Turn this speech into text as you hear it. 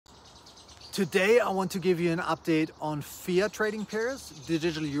Today I want to give you an update on Fiat trading pairs,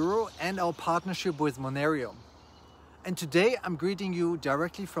 digital euro and our partnership with Monerium. And today I'm greeting you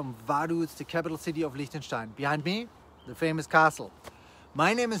directly from Vaduz, the capital city of Liechtenstein. Behind me, the famous castle.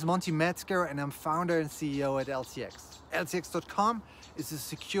 My name is Monty Metzger and I'm founder and CEO at LCX. LCX.com is a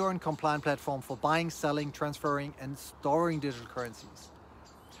secure and compliant platform for buying, selling, transferring and storing digital currencies.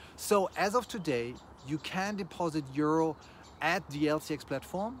 So as of today, you can deposit euro at the LCX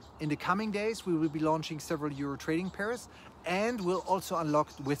platform. In the coming days, we will be launching several euro trading pairs and will also unlock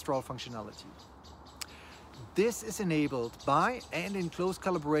withdrawal functionality. This is enabled by and in close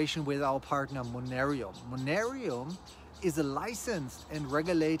collaboration with our partner Monerium. Monerium is a licensed and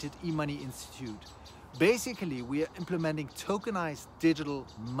regulated e-money institute. Basically, we are implementing tokenized digital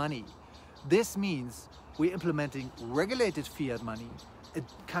money. This means we're implementing regulated fiat money, a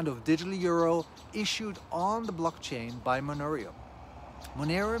kind of digital euro issued on the blockchain by Monerium.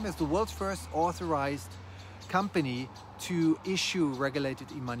 Monerium is the world's first authorized company to issue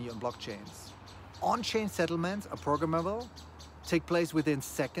regulated e-money on blockchains. On-chain settlements are programmable, take place within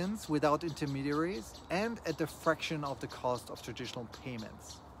seconds without intermediaries and at a fraction of the cost of traditional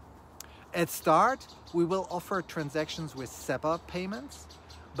payments. At start, we will offer transactions with SEPA payments,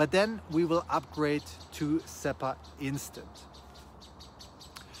 but then we will upgrade to SEPA Instant.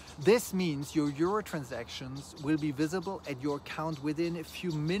 This means your euro transactions will be visible at your account within a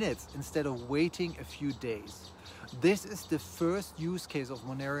few minutes instead of waiting a few days. This is the first use case of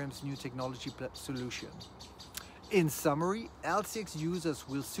Monerium's new technology solution. In summary, LCX users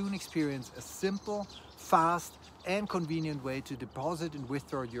will soon experience a simple, fast and convenient way to deposit and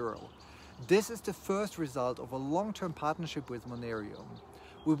withdraw euro. This is the first result of a long-term partnership with Monerium.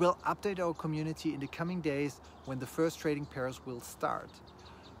 We will update our community in the coming days when the first trading pairs will start.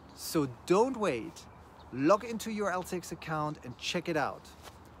 So don't wait, log into your LCX account and check it out.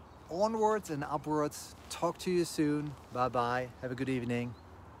 Onwards and upwards, talk to you soon, bye bye, have a good evening.